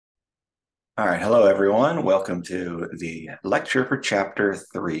All right, hello everyone. Welcome to the lecture for chapter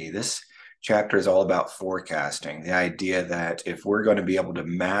 3. This chapter is all about forecasting, the idea that if we're going to be able to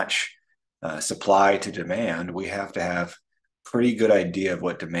match supply to demand, we have to have pretty good idea of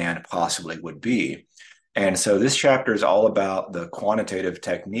what demand possibly would be. And so this chapter is all about the quantitative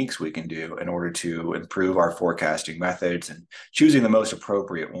techniques we can do in order to improve our forecasting methods and choosing the most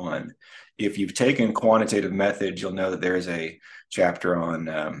appropriate one. If you've taken quantitative methods, you'll know that there is a chapter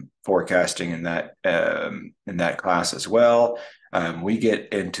on forecasting in that class as well. We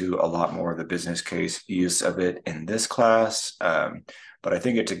get into a lot more of the business case use of it in this class, but I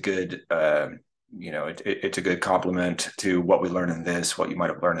think it's a good it's a good complement to what we learn in this, what you might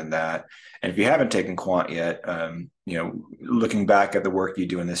have learned in that. And if you haven't taken quant yet, looking back at the work you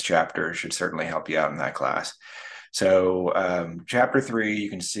do in this chapter should certainly help you out in that class. So chapter 3, you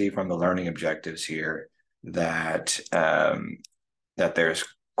can see from the learning objectives here that that there's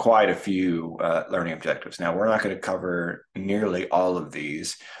quite a few learning objectives. Now, we're not going to cover nearly all of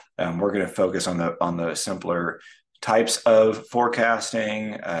these. We're going to focus on the simpler types of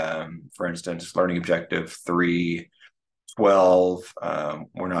forecasting. For instance, learning objective 312.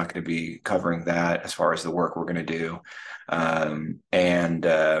 We're not going to be covering that as far as the work we're going to do. Then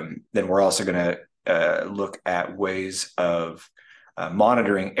we're also going to look at ways of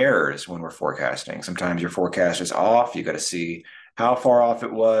monitoring errors when we're forecasting. Sometimes your forecast is off. You got to see how far off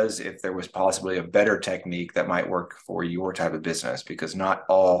it was, if there was possibly a better technique that might work for your type of business, because not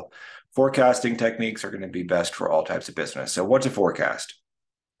all forecasting techniques are going to be best for all types of business. So what's a forecast?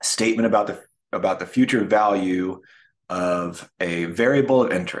 A statement about the future value of a variable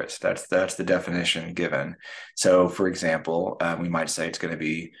of interest. That's the definition given. So for example, we might say it's going to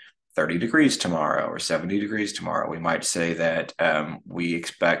be 30 degrees tomorrow or 70 degrees tomorrow. We might say that we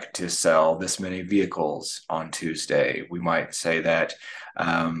expect to sell this many vehicles on Tuesday. We might say that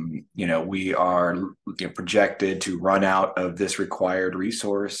we are projected to run out of this required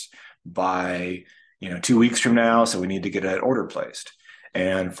resource by 2 weeks from now, so we need to get an order placed.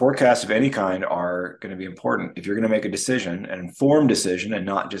 And forecasts of any kind are going to be important. If you're going to make a decision, an informed decision, and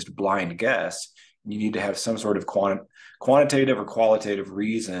not just blind guess, you need to have some sort of quantitative or qualitative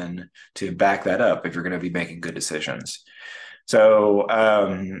reason to back that up if you're going to be making good decisions. So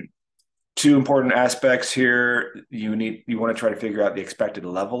two important aspects here. You want to try to figure out the expected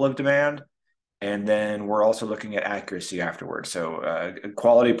level of demand. And then we're also looking at accuracy afterwards. So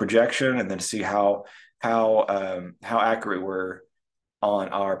quality projection, and then see how accurate we're on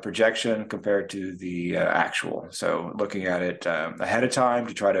our projection compared to the actual. So looking at it ahead of time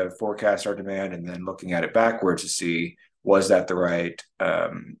to try to forecast our demand, and then looking at it backwards to see, was that the right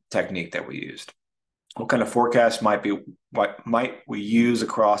technique that we used? What kind of forecast might we use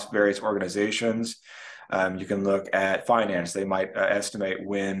across various organizations? You can look at finance. They might estimate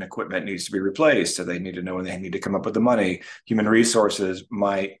when equipment needs to be replaced, so they need to know when they need to come up with the money. Human resources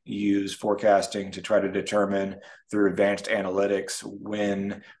might use forecasting to try to determine through advanced analytics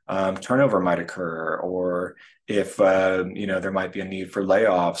when turnover might occur, or if there might be a need for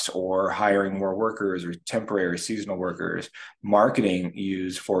layoffs or hiring more workers or temporary seasonal workers. Marketing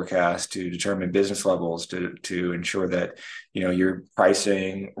use forecasts to determine business levels to ensure that you're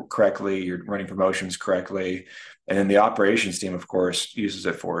pricing correctly, you're running promotions correctly. And then the operations team, of course, uses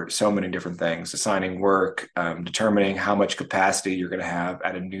it for so many different things: assigning work, determining how much capacity you're going to have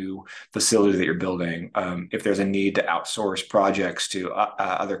at a new facility that you're building. If there's a need to outsource projects to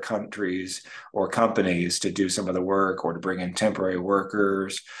other countries or companies to do some of the work, or to bring in temporary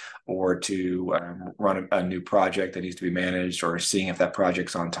workers, or to run a new project that needs to be managed, or seeing if that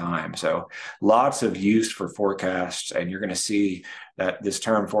project's on time. So lots of use for forecasts, and you're going to see that this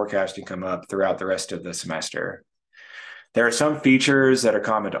term forecasting come up throughout the rest of the semester. There are some features that are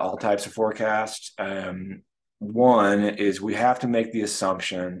common to all types of forecasts. One is we have to make the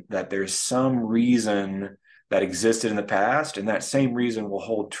assumption that there's some reason that existed in the past, and that same reason will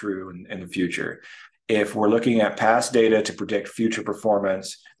hold true in the future. If we're looking at past data to predict future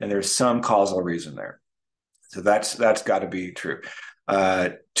performance, then there's some causal reason there. So that's got to be true.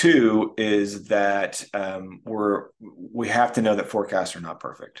 Two is that we have to know that forecasts are not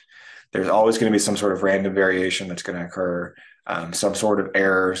perfect. There's always going to be some sort of random variation that's going to occur. Some sort of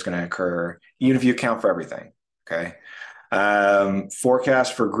error is going to occur, even if you account for everything. Okay.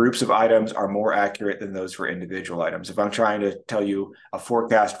 Forecasts for groups of items are more accurate than those for individual items. If I'm trying to tell you a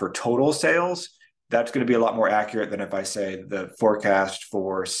forecast for total sales, that's going to be a lot more accurate than if I say the forecast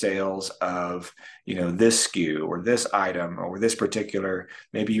for sales of, this SKU or this item or this particular.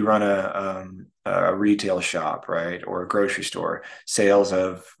 Maybe you run a retail shop, right, or a grocery store. Sales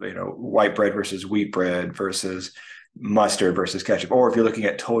of white bread versus wheat bread versus mustard versus ketchup. Or if you're looking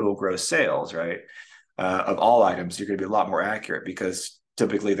at total gross sales, right, of all items, you're going to be a lot more accurate because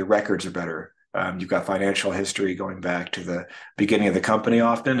typically the records are better. You've got financial history going back to the beginning of the company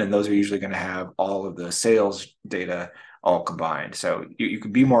often, and those are usually going to have all of the sales data all combined. So you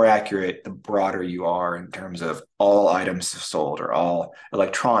can be more accurate the broader you are in terms of all items sold or all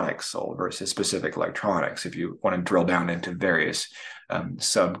electronics sold versus specific electronics, if you want to drill down into various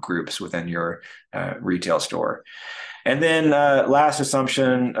subgroups within your retail store. And then last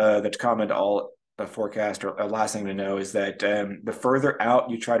assumption that's common to all forecast, or last thing to know, is that the further out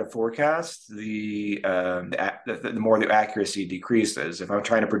you try to forecast, the more the accuracy decreases. If I'm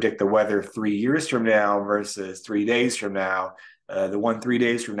trying to predict the weather 3 years from now versus 3 days from now, the one 3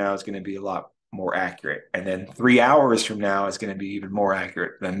 days from now is going to be a lot more accurate, and then 3 hours from now is going to be even more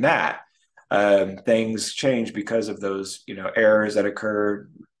accurate than that. Things change because of those, errors that occur.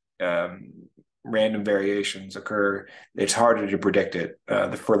 Random variations occur. It's harder to predict it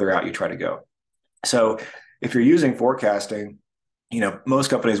the further out you try to go. So if you're using forecasting, most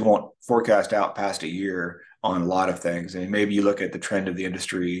companies won't forecast out past a year on a lot of things. And maybe you look at the trend of the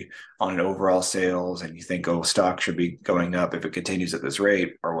industry on an overall sales and you think, oh, stock should be going up if it continues at this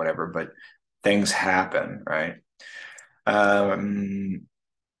rate or whatever, but things happen, right?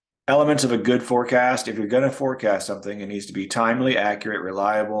 Elements of a good forecast: if you're going to forecast something, it needs to be timely, accurate,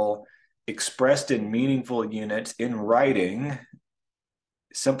 reliable, expressed in meaningful units in writing,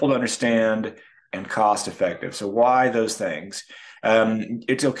 simple to understand, and cost effective. So why those things?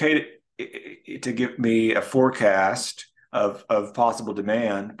 It's okay to give me a forecast of possible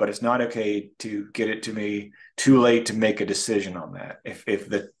demand, but it's not okay to get it to me too late to make a decision on that. If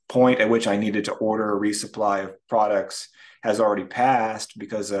the point at which I needed to order a resupply of products has already passed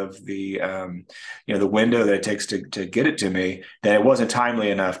because of the the window that it takes to get it to me, then it wasn't timely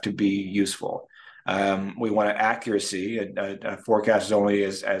enough to be useful. We want accuracy. A forecast is only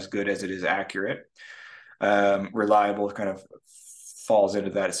as good as it is accurate. Reliable kind of falls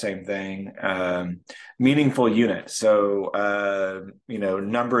into that same thing. Meaningful units. So,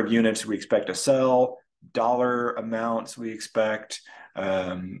 number of units we expect to sell, dollar amounts we expect.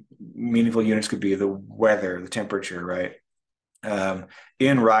 Meaningful units could be the weather, the temperature, right?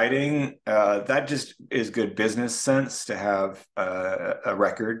 In writing, that just is good business sense to have a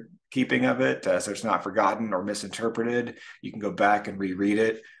record keeping of it, so it's not forgotten or misinterpreted. You can go back and reread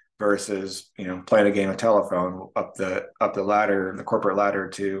it versus playing a game of telephone up the ladder, the corporate ladder,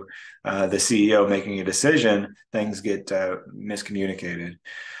 to the CEO making a decision. Things get miscommunicated.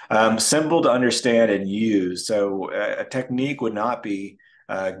 Simple to understand and use. So a technique would not be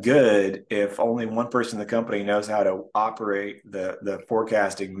good if only one person in the company knows how to operate the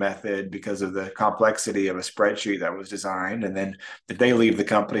forecasting method because of the complexity of a spreadsheet that was designed. And then if they leave the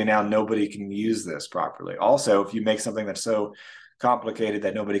company, now nobody can use this properly. Also, if you make something that's so complicated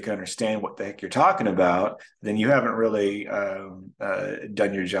that nobody can understand what the heck you're talking about, then you haven't really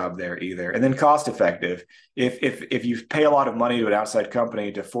done your job there either. And then cost effective. If you pay a lot of money to an outside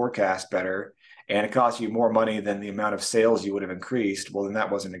company to forecast better, and it costs you more money than the amount of sales you would have increased, well, then that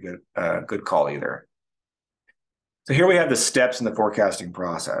wasn't a good call either. So here we have the steps in the forecasting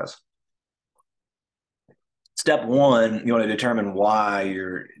process. Step one, you want to determine why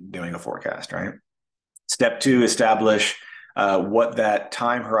you're doing a forecast, right? Step two, establish what that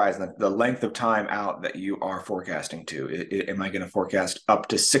time horizon, the length of time out that you are forecasting to. Am I going to forecast up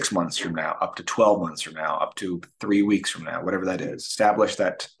to 6 months from now, up to 12 months from now, up to 3 weeks from now, whatever that is? Establish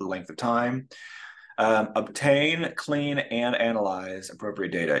that length of time. Obtain, clean, and analyze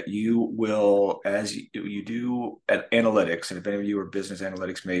appropriate data. You will, as you do at analytics, and if any of you are business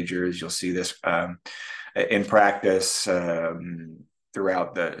analytics majors, you'll see this in practice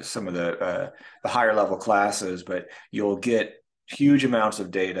throughout some of the higher level classes, but you'll get huge amounts of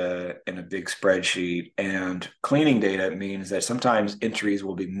data in a big spreadsheet, and cleaning data means that sometimes entries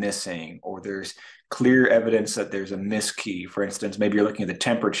will be missing, or there's clear evidence that there's a miskey. For instance, maybe you're looking at the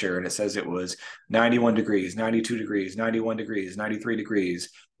temperature and it says it was 91 degrees, 92 degrees, 91 degrees, 93 degrees,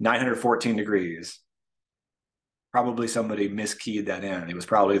 914 degrees. Probably somebody miskeyed that in. It was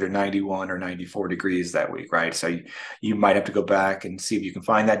probably either 91 or 94 degrees that week, right? So you might have to go back and see if you can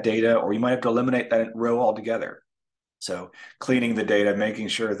find that data, or you might have to eliminate that row altogether. So cleaning the data, making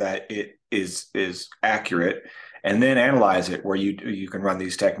sure that it is accurate, and then analyze it, where you can run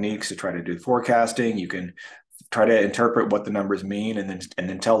these techniques to try to do forecasting. You can try to interpret what the numbers mean, and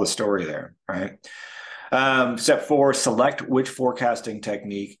then tell the story there, right? Step four, select which forecasting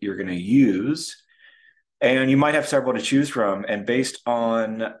technique you're going to use. And you might have several to choose from. And based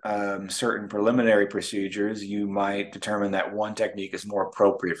on certain preliminary procedures, you might determine that one technique is more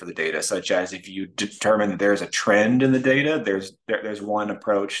appropriate for the data, such as if you determine that there's a trend in the data, there's one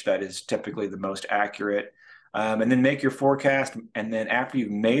approach that is typically the most accurate. And then make your forecast. And then after you've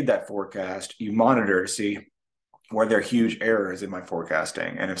made that forecast, you monitor to see were there huge errors in my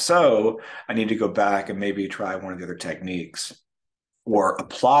forecasting. And if so, I need to go back and maybe try one of the other techniques or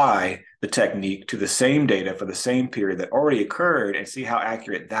apply the technique to the same data for the same period that already occurred and see how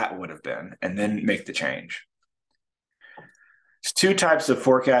accurate that would have been, and then make the change. There's two types of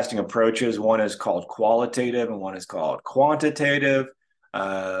forecasting approaches. One is called qualitative and one is called quantitative.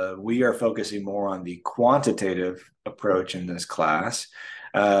 We are focusing more on the quantitative approach in this class.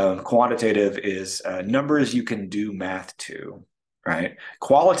 Quantitative is numbers you can do math to, right?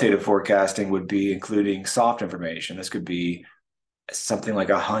 Qualitative forecasting would be including soft information. This could be something like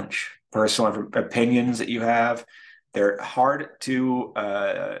a hunch, personal opinions that you have. They're hard to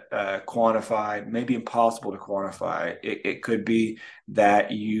quantify, maybe impossible to quantify. It could be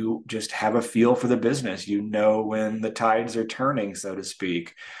that you just have a feel for the business. You know when the tides are turning, so to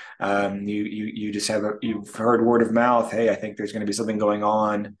speak. You just you've heard word of mouth. Hey, I think there's going to be something going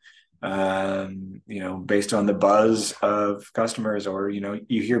on. Based on the buzz of customers, or you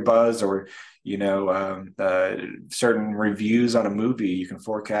hear buzz, or certain reviews on a movie. You can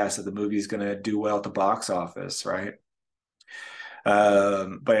forecast that the movie is going to do well at the box office, right?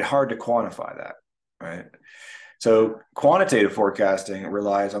 But it's hard to quantify that, right? So quantitative forecasting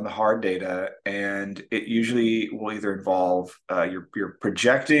relies on the hard data, and it usually will either involve you're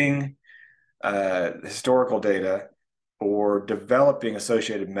projecting historical data or developing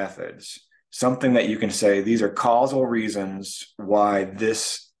associated methods, something that you can say, these are causal reasons why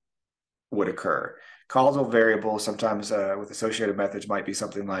this would occur. Causal variables, sometimes with associated methods, might be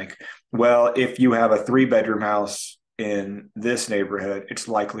something like, well, if you have a 3-bedroom house in this neighborhood, it's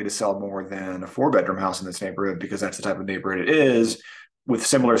likely to sell more than a 4-bedroom house in this neighborhood because that's the type of neighborhood it is. With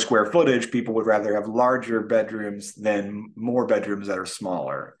similar square footage, people would rather have larger bedrooms than more bedrooms that are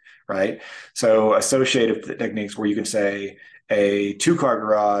smaller, right? So associative techniques where you can say a 2-car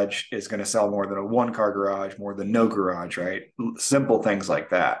garage is going to sell more than a 1-car garage, more than no garage, right? Simple things like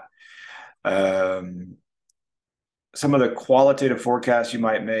that. Some of the qualitative forecasts you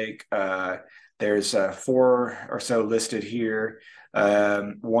might make, there's 4 or so listed here.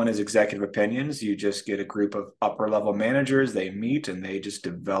 One is executive opinions. You just get a group of upper level managers, they meet and they just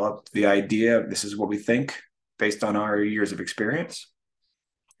develop the idea. This is what we think based on our years of experience.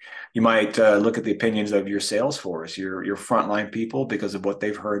 You might look at the opinions of your sales force, your frontline people, because of what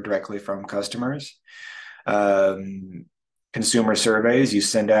they've heard directly from customers. Consumer surveys, you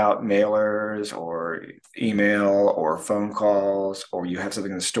send out mailers or email or phone calls, or you have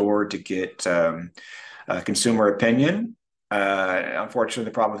something in the store to get consumer opinion. Unfortunately,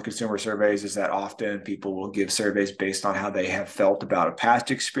 the problem with consumer surveys is that often people will give surveys based on how they have felt about a past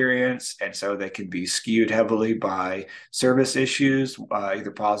experience, and so they can be skewed heavily by service issues,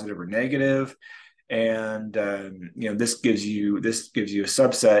 either positive or negative. And this gives you a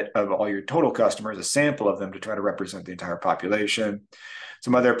subset of all your total customers, a sample of them to try to represent the entire population.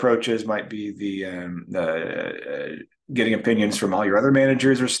 Some other approaches might be the getting opinions from all your other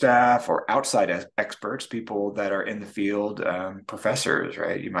managers or staff, or outside experts, people that are in the field, professors,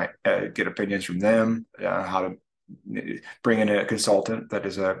 right? You might get opinions from them, how to bring in a consultant that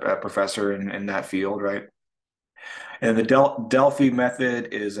is a professor in that field, right? And the Delphi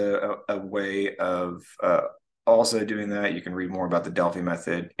method is a way of also doing that. You can read more about the Delphi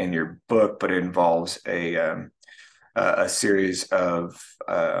method in your book, but it involves a series of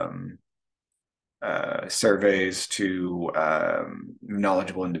surveys to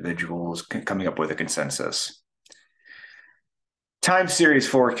knowledgeable individuals coming up with a consensus. Time series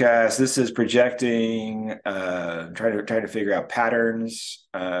forecast. This is projecting, trying to figure out patterns.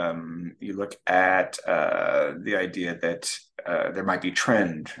 You look at the idea that there might be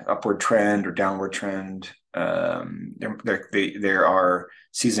upward trend or downward trend. There are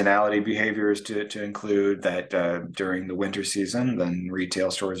seasonality behaviors to include that during the winter season, then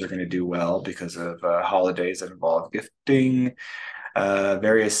retail stores are going to do well because of holidays that involve gifting.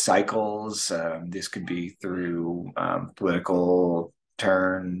 Various cycles. This could be through political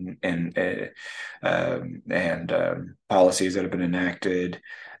turn and policies that have been enacted.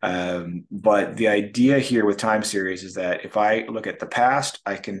 But the idea here with time series is that if I look at the past,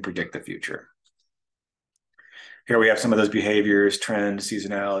 I can predict the future. Here we have some of those behaviors: trends,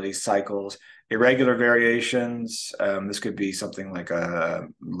 seasonality, cycles. Irregular variations, this could be something like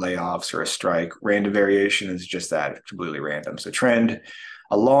layoffs or a strike. Random variation is just that, completely random. So trend,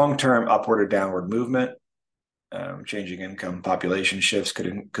 a long-term upward or downward movement. Changing income population shifts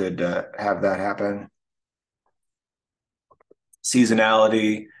could have that happen.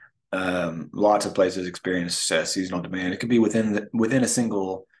 Seasonality. Lots of places experience seasonal demand. It could be within a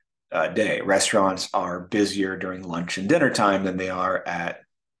single day. Restaurants are busier during lunch and dinner time than they are at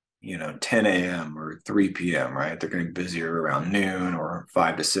 10 a.m. or 3 p.m., right? They're going to be busier around noon or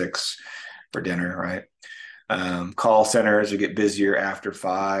 5 to 6 for dinner, right? Call centers will get busier after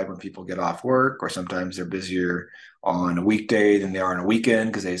 5 when people get off work, or sometimes they're busier on a weekday than they are on a weekend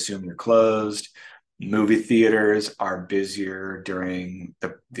because they assume you're closed. Movie theaters are busier during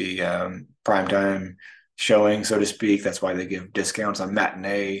the prime time showing, so to speak. That's why they give discounts on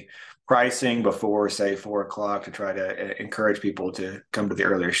matinee pricing before, say, 4 o'clock to try to encourage people to come to the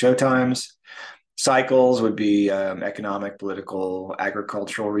earlier show times. Cycles would be economic, political,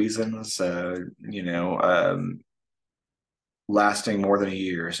 agricultural reasons, lasting more than a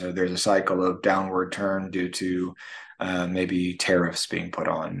year. So there's a cycle of downward turn due to maybe tariffs being put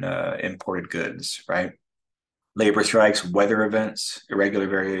on imported goods, right? Labor strikes, weather events, irregular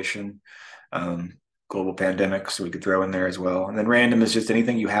variation, global pandemics, we could throw in there as well. And then random is just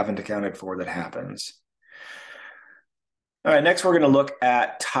anything you haven't accounted for that happens. All right, next we're going to look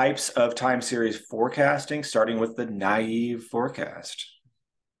at types of time series forecasting, starting with the naive forecast.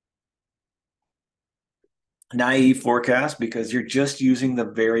 Naive forecast because you're just using the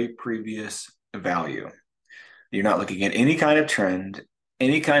very previous value. You're not looking at any kind of trend,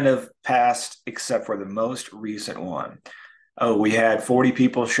 any kind of past, except for the most recent one. Oh, we had 40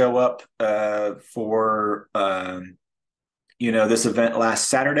 people show up for this event last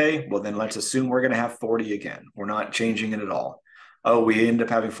Saturday. Well, then let's assume we're going to have 40 again. We're not changing it at all. Oh, we end up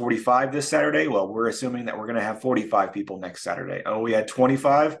having 45 this Saturday. Well, we're assuming that we're going to have 45 people next Saturday. Oh, we had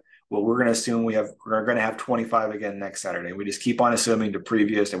 25. Well, we're going to assume we're going to have 25 again next Saturday. We just keep on assuming the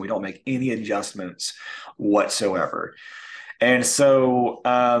previous, and we don't make any adjustments whatsoever. And so,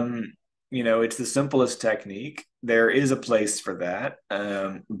 it's the simplest technique. There is a place for that,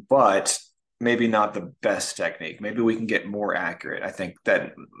 but maybe not the best technique. Maybe we can get more accurate. I think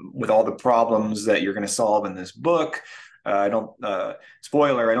that with all the problems that you're going to solve in this book, I don't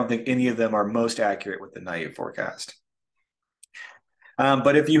think any of them are most accurate with the naive forecast.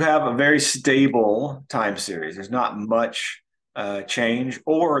 But if you have a very stable time series, there's not much change,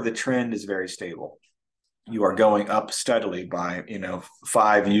 or the trend is very stable. You are going up steadily by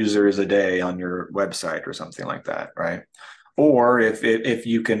 5 users a day on your website or something like that, right? Or if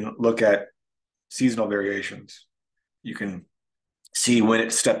you can look at seasonal variations, you can see when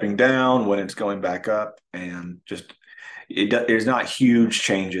it's stepping down, when it's going back up, and just there's not huge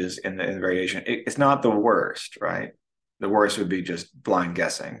changes in the variation. It's not the worst, right? The worst would be just blind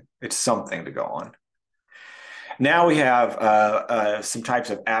guessing. It's something to go on. Now we have some types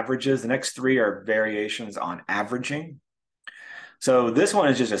of averages. The next 3 are variations on averaging. So this one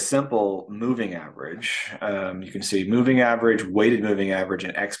is just a simple moving average. You can see moving average, weighted moving average,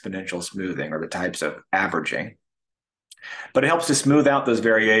 and exponential smoothing are the types of averaging. But it helps to smooth out those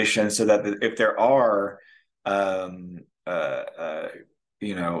variations so that if there are,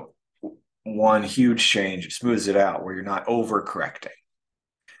 one huge change, it smooths it out where you're not overcorrecting.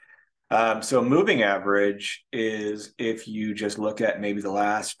 So moving average is if you just look at maybe the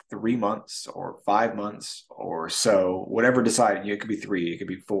last 3 months or 5 months or so, whatever decided, it could be 3, it could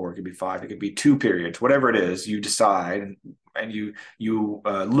be 4, it could be 5, it could be 2 periods, whatever it is, you decide and you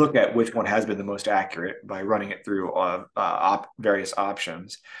look at which one has been the most accurate by running it through various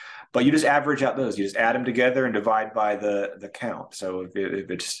options. But you just average out those, you just add them together and divide by the count. So if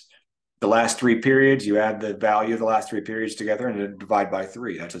it's the last 3 periods, you add the value of the last 3 periods together and then divide by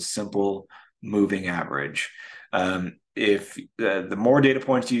 3. That's a simple moving average. If the more data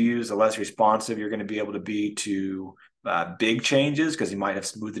points you use, the less responsive you're going to be able to be to big changes because you might have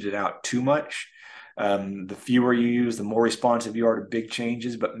smoothed it out too much. The fewer you use, the more responsive you are to big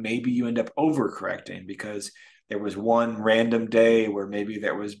changes, but maybe you end up overcorrecting because there was one random day where maybe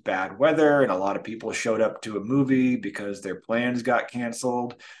there was bad weather and a lot of people showed up to a movie because their plans got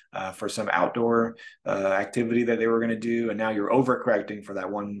canceled for some outdoor activity that they were going to do. And now you're overcorrecting for that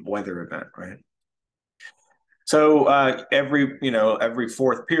one weather event, right? So every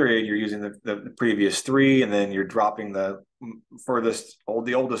 4th period, you're using the previous 3, and then you're dropping the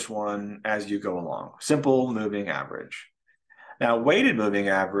oldest one as you go along. Simple moving average. Now, weighted moving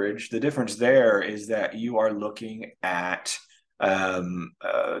average, the difference there is that you are looking at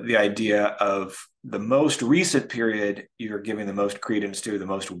the idea of the most recent period you're giving the most credence to, the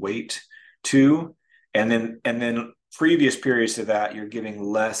most weight to, and then previous periods to that you're giving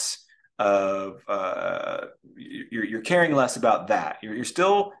less of you're caring less about that. You're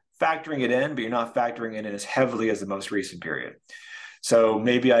still factoring it in, but you're not factoring it in as heavily as the most recent period. So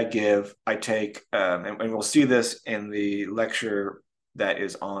maybe I take, and we'll see this in the lecture that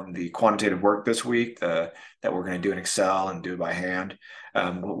is on the quantitative work this week, that we're going to do in Excel and do it by hand.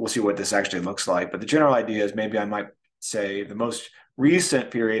 We'll see what this actually looks like. But the general idea is maybe I might say the most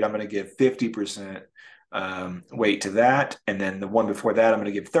recent period, I'm going to give 50% weight to that. And then the one before that, I'm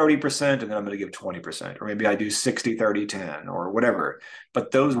going to give 30%, and then I'm going to give 20%. Or maybe I do 60, 30, 10, or whatever.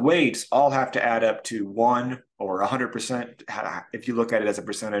 But those weights all have to add up to 1 or 100%. If you look at it as a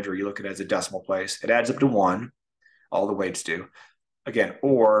percentage or you look at it as a decimal place, it adds up to 1. All the weights do. Again,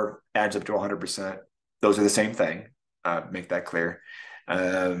 or adds up to 100%. Those are the same thing. Make that clear.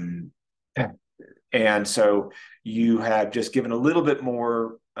 And so you have just given a little bit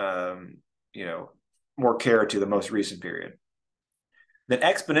more, more care to the most recent period. Then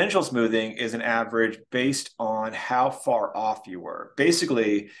exponential smoothing is an average based on how far off you were.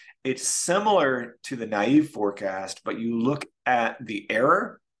 Basically, it's similar to the naive forecast, but you look at the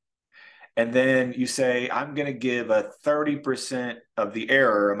error and then you say, I'm going to give a 30% of the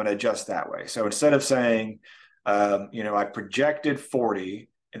error. I'm going to adjust that way. So instead of saying, I projected 40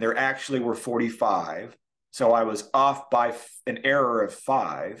 and there actually were 45. So I was off by an error of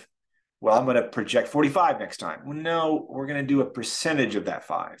 5. Well, I'm going to project 45 next time. Well, no, we're going to do a percentage of that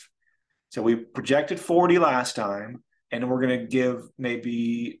 5. So we projected 40 last time, and we're going to give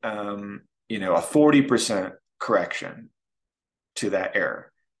maybe, a 40% correction to that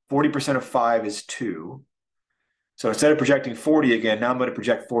error. 40% of 5 is 2. So instead of projecting 40 again, now I'm going to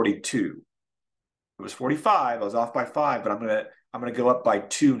project 42. It was 45. I was off by 5, but I'm going to go up by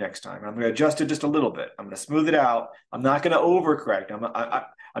 2 next time. I'm going to adjust it just a little bit. I'm going to smooth it out. I'm not going to overcorrect.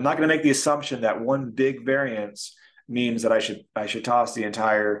 I'm not going to make the assumption that one big variance means that I should toss the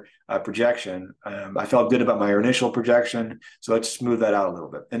entire projection. I felt good about my initial projection, so let's smooth that out a little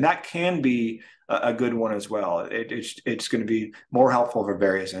bit. And that can be a good one as well. It's going to be more helpful for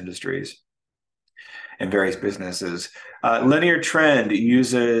various industries and various businesses. Linear trend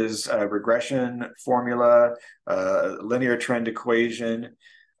uses a regression formula, linear trend equation.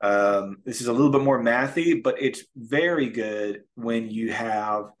 This is a little bit more mathy, but it's very good when you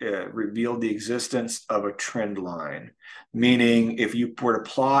have revealed the existence of a trend line. Meaning, if you were to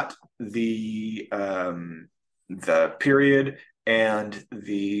plot the period and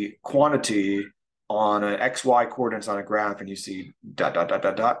the quantity on an XY coordinates on a graph, and you see ...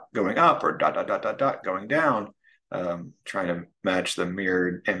 going up or ... going down, trying to match the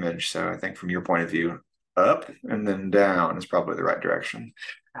mirrored image. So I think from your point of view, up and then down is probably the right direction.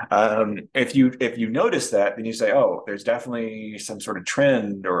 If you notice that, then you say, oh, there's definitely some sort of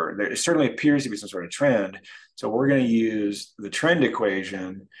trend, or there certainly appears to be some sort of trend. So we're going to use the trend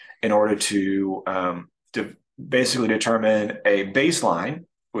equation in order to basically determine a baseline,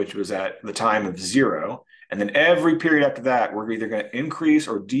 which was at the time of 0. And then every period after that, we're either going to increase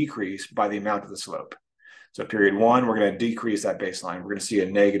or decrease by the amount of the slope. So period 1, we're going to decrease that baseline. We're going to see a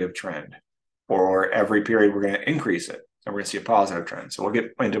negative trend. Or every period, we're going to increase it, and we're going to see a positive trend. So we'll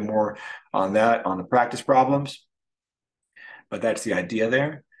get into more on that on the practice problems. But that's the idea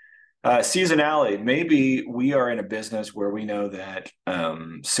there. Seasonality. Maybe we are in a business where we know that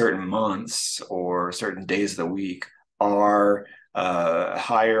certain months or certain days of the week are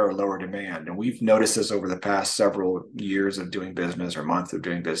higher or lower demand. And we've noticed this over the past several years of doing business or months of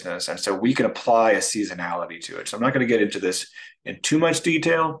doing business. And so we can apply a seasonality to it. So I'm not going to get into this in too much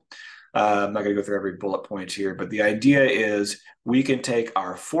detail. I'm not going to go through every bullet point here, but the idea is we can take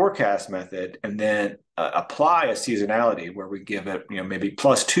our forecast method and then apply a seasonality where we give it, maybe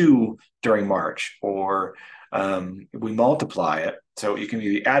 +2 during March, or we multiply it. So it can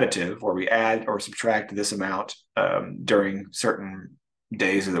be additive, where we add or subtract this amount during certain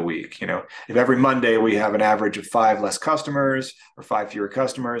days of the week. If every Monday we have an average of 5 less customers or 5 fewer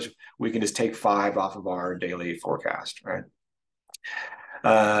customers, we can just take 5 off of our daily forecast, right?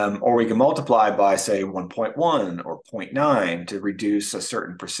 Or we can multiply by, say, 1.1 or 0.9 to reduce a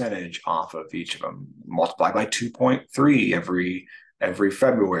certain percentage off of each of them. Multiply by 2.3 every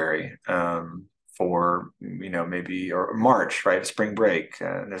February for, maybe, or March, right? Spring break.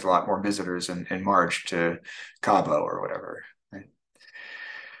 There's a lot more visitors in March to Cabo or whatever.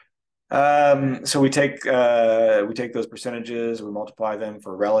 So we take those percentages, we multiply them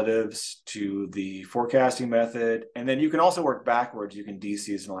for relatives to the forecasting method, and then you can also work backwards. You can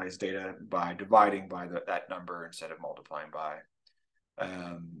deseasonalize data by dividing by that number instead of multiplying by.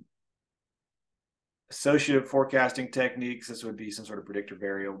 Associative forecasting techniques. This would be some sort of predictor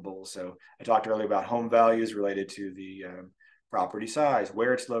variable. So I talked earlier about home values related to the property size,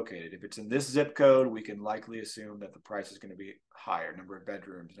 where it's located. If it's in this zip code, we can likely assume that the price is going to be higher, number of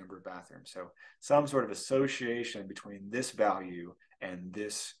bedrooms, number of bathrooms. So some sort of association between this value and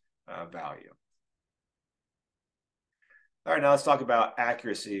this value. All right, now let's talk about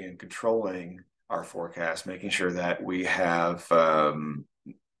accuracy and controlling our forecast, making sure that we have,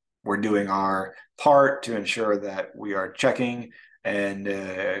 we're doing our part to ensure that we are checking and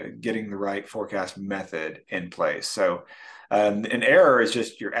getting the right forecast method in place. So an error is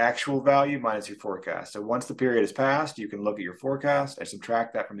just your actual value minus your forecast. So once the period is passed, you can look at your forecast and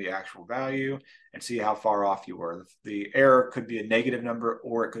subtract that from the actual value and see how far off you were. The error could be a negative number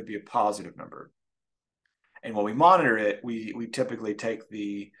or it could be a positive number. And when we monitor it, we typically take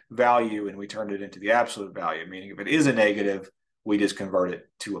the value and we turn it into the absolute value, meaning if it is a negative, we just convert it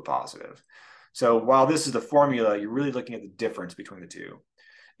to a positive. So while this is the formula, you're really looking at the difference between the two.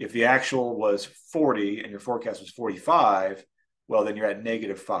 If the actual was 40 and your forecast was 45, well, then you're at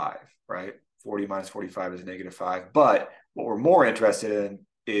 -5, right? 40 minus 45 is -5. But what we're more interested in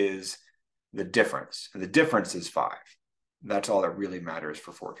is the difference. And the difference is 5. That's all that really matters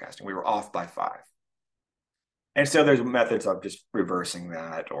for forecasting. We were off by 5. And so there's methods of just reversing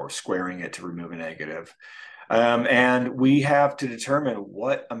that or squaring it to remove a negative. And we have to determine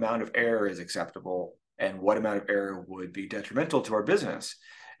what amount of error is acceptable and what amount of error would be detrimental to our business.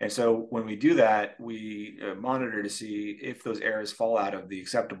 And so when we do that, we monitor to see if those errors fall out of the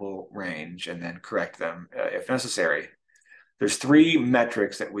acceptable range and then correct them if necessary. There's 3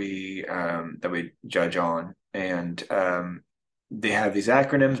 metrics that we judge on, and they have these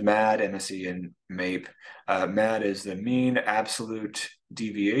acronyms: MAD, MSE, and MAPE. MAD is the mean absolute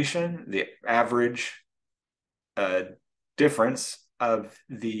deviation, the average difference of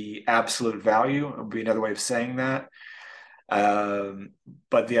the absolute value would be another way of saying that.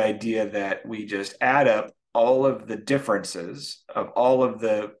 But the idea that we just add up all of the differences of all of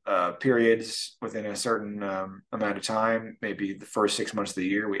the periods within a certain amount of time, maybe the first 6 months of the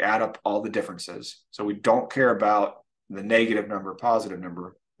year, we add up all the differences. So we don't care about the negative number, positive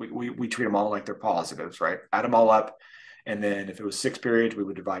number. We treat them all like they're positives, right? Add them all up. And then if it was 6 periods, we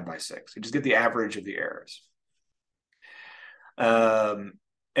would divide by 6. We just get the average of the errors.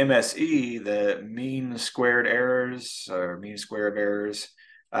 MSE, the mean squared errors or mean square of errors,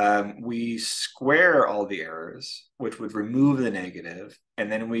 we square all the errors, which would remove the negative,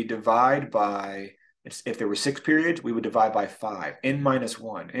 and then we divide by, if there were 6 periods, we would divide by 5,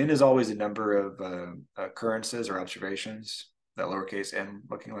 n-1. N is always the number of occurrences or observations, that lowercase m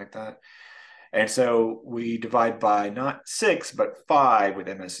looking like that. And so we divide by not 6, but 5 with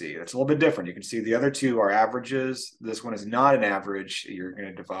MSE. That's a little bit different. You can see the other 2 are averages. This one is not an average. You're going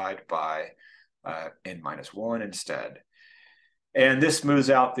to divide by n-1 instead. And this smooths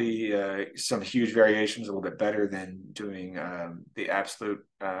out the some huge variations a little bit better than doing the absolute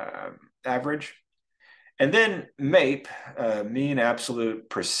average. And then MAPE, mean absolute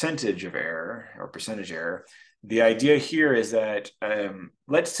percentage of error or percentage error. The idea here is that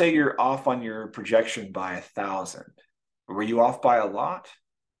let's say you're off on your projection by 1,000. Were you off by a lot?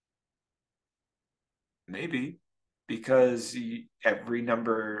 Maybe, because every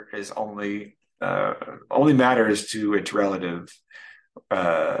number is only matters to its relative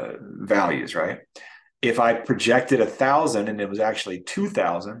values, right? If I projected 1,000 and it was actually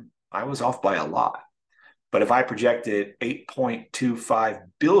 2,000, I was off by a lot. But if I projected 8.25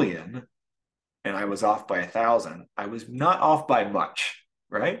 billion and I was off by 1,000, I was not off by much,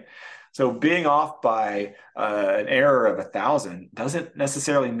 right? So being off by an error of 1,000 doesn't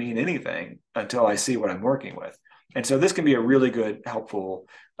necessarily mean anything until I see what I'm working with. And so this can be a really good, helpful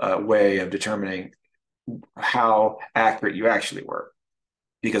way of determining how accurate you actually were,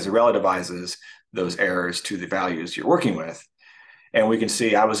 because it relativizes those errors to the values you're working with. And we can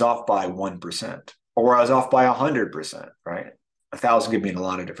see I was off by 1%, or I was off by 100%, right? 1,000 could mean a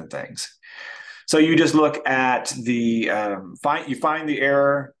lot of different things. So you just look at the, you find the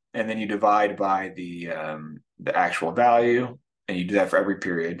error, and then you divide by the actual value, and you do that for every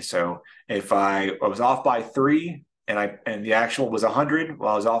period. So if I was off by 3 and the actual was 100,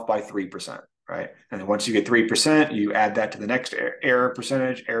 well, I was off by 3%, right? And then once you get 3%, you add that to the next error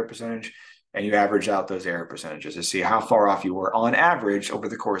percentage, and you average out those error percentages to see how far off you were on average over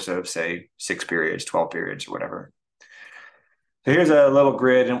the course of, say, 6 periods, 12 periods, or whatever. So here's a little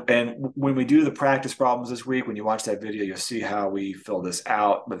grid, and when we do the practice problems this week, when you watch that video, you'll see how we fill this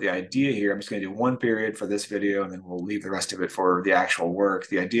out. But the idea here, I'm just going to do 1 period for this video, and then we'll leave the rest of it for the actual work.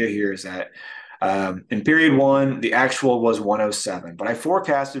 The idea here is that in period 1, the actual was 107, but I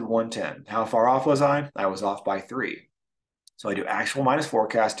forecasted 110. How far off was I? I was off by 3. So I do actual minus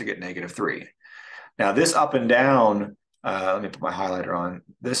forecast to get -3. Now this up and down Let me put my highlighter on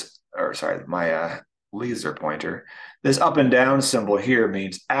this, or sorry, my laser pointer. This up and down symbol here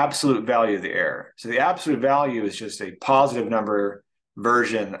means absolute value of the error. So the absolute value is just a positive number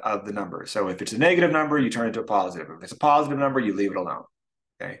version of the number. So if it's a negative number, you turn it into a positive. If it's a positive number, you leave it alone.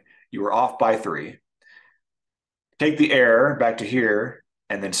 Okay, you were off by 3. Take the error back to here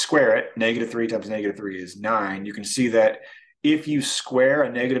and then square it. -3 times -3 is 9. You can see that if you square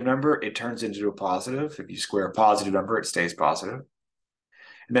a negative number, it turns into a positive. If you square a positive number, it stays positive.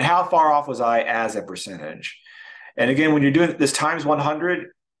 And then how far off was I as a percentage? And again, when you're doing this times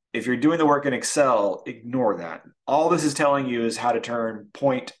 100, if you're doing the work in Excel, ignore that. All this is telling you is how to turn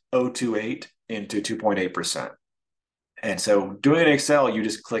 0.028 into 2.8%. And so doing it in Excel, you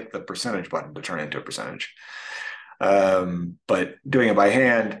just click the percentage button to turn it into a percentage. But doing it by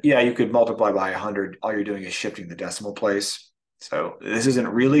hand, yeah, you could multiply by 100. All you're doing is shifting the decimal place. So this isn't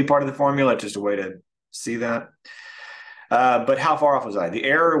really part of the formula, it's just a way to see that. But how far off was I? The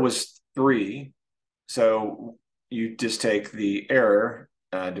error was 3. So you just take the error,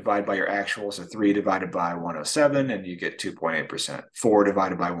 divide by your actual. So 3 divided by 107, and you get 2.8%. 4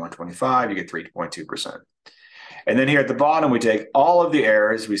 divided by 125, you get 3.2%. And then here at the bottom, we take all of the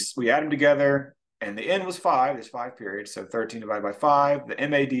errors, we add them together, and the n was 5. There's 5 periods. So 13 divided by 5, the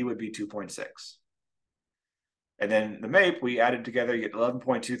MAD would be 2.6. And then the MAPE, we added together, you get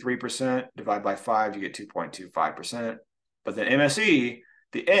 11.23%. Divide by 5, you get 2.25%. But then MSE,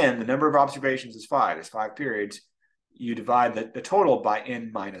 the n, the number of observations is 5. There's 5 periods. You divide the total by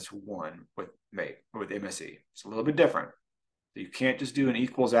n minus 1 with MAPE, with MSE. It's a little bit different. So you can't just do an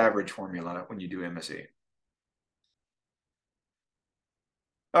equals average formula when you do MSE.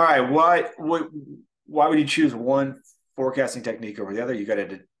 All right, why would you choose one forecasting technique over the other? You got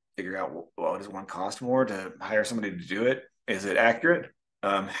to figure out, well, does one cost more to hire somebody to do it? Is it accurate?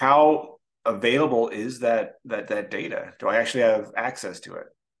 How available is that data? Do I actually have access to it?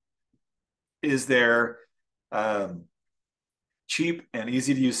 Is there cheap and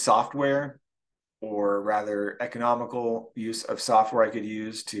easy to use software, or rather economical use of software I could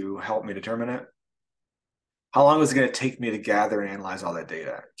use to help me determine it? How long is it going to take me to gather and analyze all that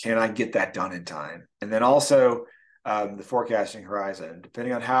data? Can I get that done in time? And then also the forecasting horizon.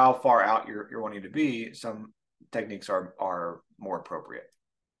 Depending on how far out you're wanting to be, some techniques are more appropriate.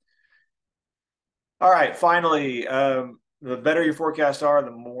 All right, finally, the better your forecasts are,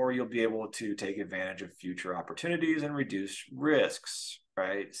 the more you'll be able to take advantage of future opportunities and reduce risks,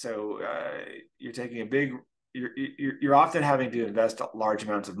 right? So you're taking a big you're often having to invest large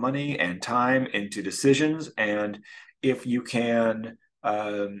amounts of money and time into decisions, and if you can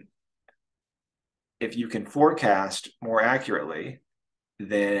forecast more accurately,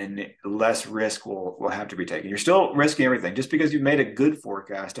 then less risk will have to be taken. You're still risking everything. Just because you've made a good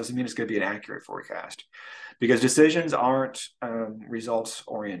forecast doesn't mean it's going to be an accurate forecast, because decisions aren't results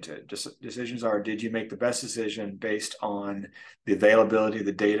oriented. Decisions are, did you make the best decision based on the availability of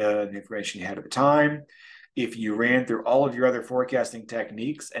the data and the information you had at the time? If you ran through all of your other forecasting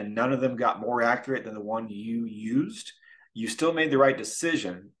techniques and none of them got more accurate than the one you used, you still made the right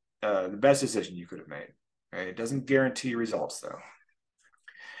decision, the best decision you could have made. Right? It doesn't guarantee results, though.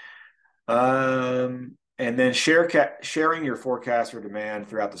 And then sharing your forecast or demand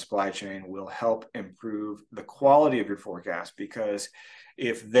throughout the supply chain will help improve the quality of your forecast, because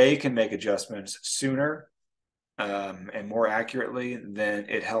if they can make adjustments sooner and more accurately, then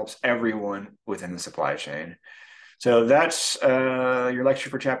it helps everyone within the supply chain. So that's your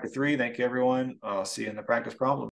lecture for chapter 3. Thank you, everyone. I'll see you in the practice problem.